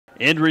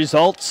End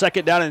result,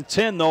 2nd down and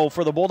 10, though,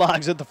 for the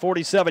Bulldogs at the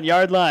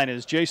 47-yard line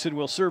as Jason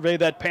will survey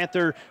that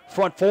Panther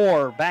front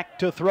four. Back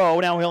to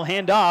throw. Now he'll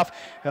hand off.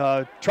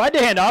 Tried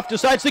to hand off,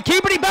 decides to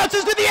keep it. He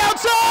bounces to the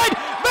outside.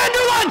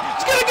 Vander Laan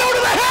is going to go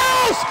to the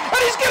house, and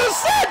he's going to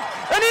set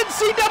an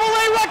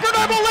NCAA record,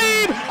 I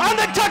believe, on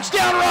the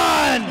touchdown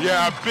run.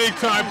 Yeah,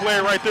 big-time play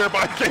right there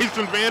by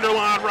Jason Vander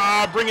Laan,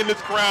 Rob, bringing this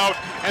crowd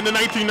and the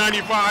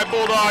 1995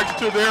 Bulldogs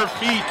to their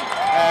feet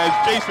as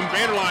Jason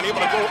Vander Laan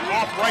able to go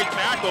off right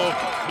tackle,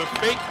 the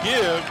fake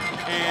give,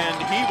 and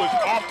he was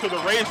off to the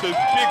races.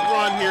 Big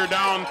run here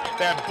down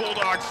that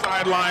Bulldog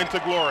sideline to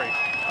glory.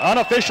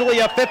 Unofficially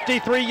a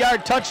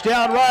 53-yard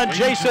touchdown run.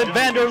 Jason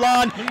Vander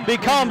Laan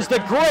becomes the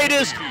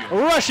greatest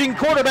rushing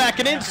quarterback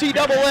in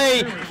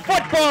NCAA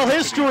football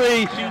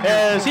history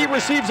as he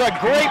receives a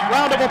great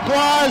round of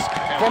applause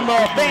from the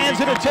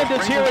fans in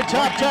attendance here at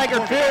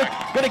Taggart Field.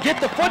 Going to get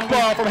the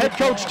football from head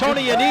coach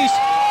Tony Anise.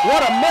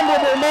 What a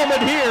memorable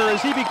moment here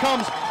as he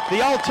becomes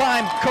the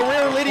all-time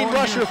career-leading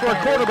rusher for a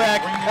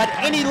quarterback at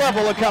any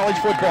level of college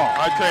football.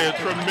 I tell you, a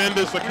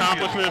tremendous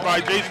accomplishment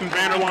by Jason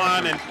Vander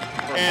Laan,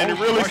 and it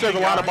really says a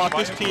lot about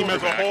this team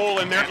as a whole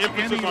and their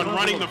emphasis on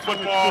running the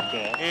football.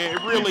 And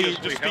it really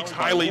just speaks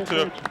highly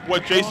to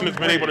what Jason has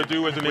been able to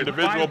do as an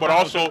individual, but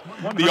also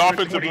the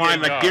offensive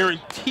line. And I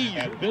guarantee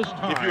you,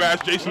 if you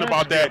ask Jason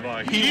about that,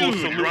 he will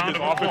salute his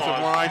offensive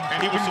line,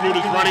 he will salute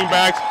his running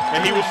backs,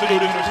 and he will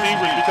salute his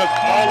receivers, because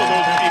all of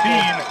those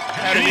people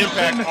had an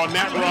impact on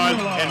that run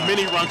and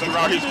many runs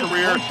throughout his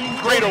career.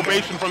 Great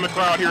ovation from the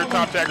crowd here at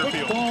Taggart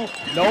Field.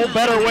 No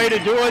better way to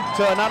do it.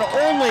 Not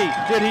only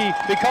did he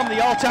become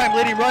the all-time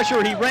leading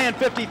rusher, he ran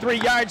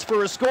 53 yards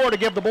for a score to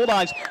give the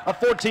Bulldogs a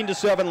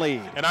 14-7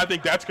 lead. And I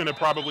think that's going to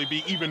probably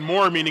be even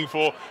more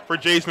meaningful for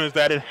Jason, is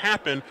that it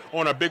happened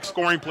on a big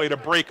scoring play to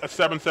break a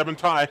 7-7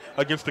 tie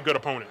against a good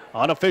opponent.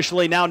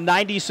 Unofficially now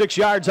 96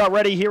 yards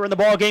already here in the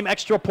ballgame.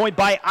 Extra point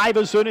by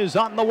Iverson is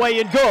on the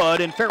way and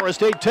good, and Ferris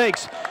State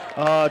takes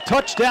a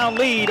touchdown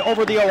lead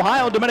over the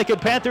Ohio Dominican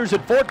Panthers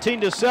at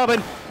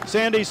 14-7.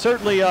 Sandy,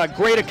 certainly a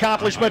great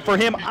accomplishment for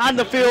him on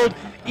the field.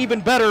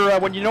 Even better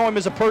when you know him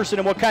as a person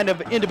and what kind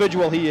of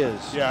individual he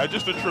is. Yeah,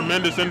 just a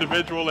tremendous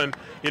individual. And,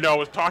 you know, I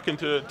was talking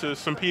to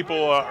some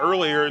people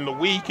earlier in the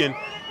week, and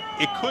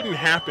it couldn't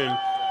happen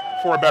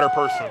for a better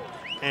person.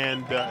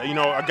 And, you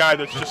know, a guy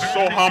that's just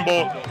so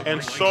humble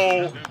and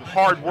so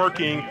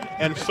hardworking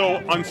and so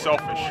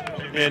unselfish.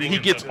 And he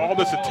gets all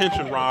this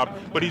attention, Rob,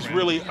 but he's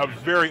really a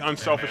very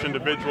unselfish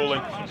individual,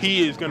 and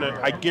he is going to,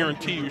 I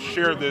guarantee you,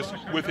 share this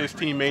with his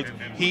teammates.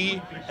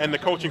 He and the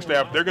coaching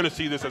staff, they're going to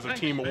see this as a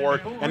team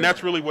award, and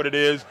that's really what it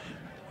is.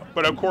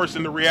 But, of course,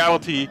 in the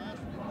reality,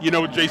 you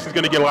know, Jason's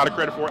going to get a lot of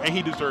credit for it, and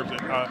he deserves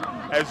it.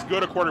 As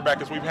good a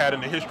quarterback as we've had in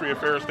the history of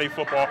Ferris State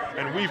football,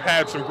 and we've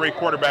had some great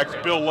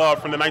quarterbacks. Bill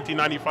Love from the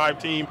 1995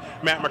 team,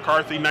 Matt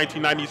McCarthy,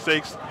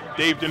 1996,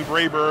 Dave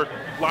Denbraber,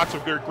 lots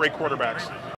of great quarterbacks.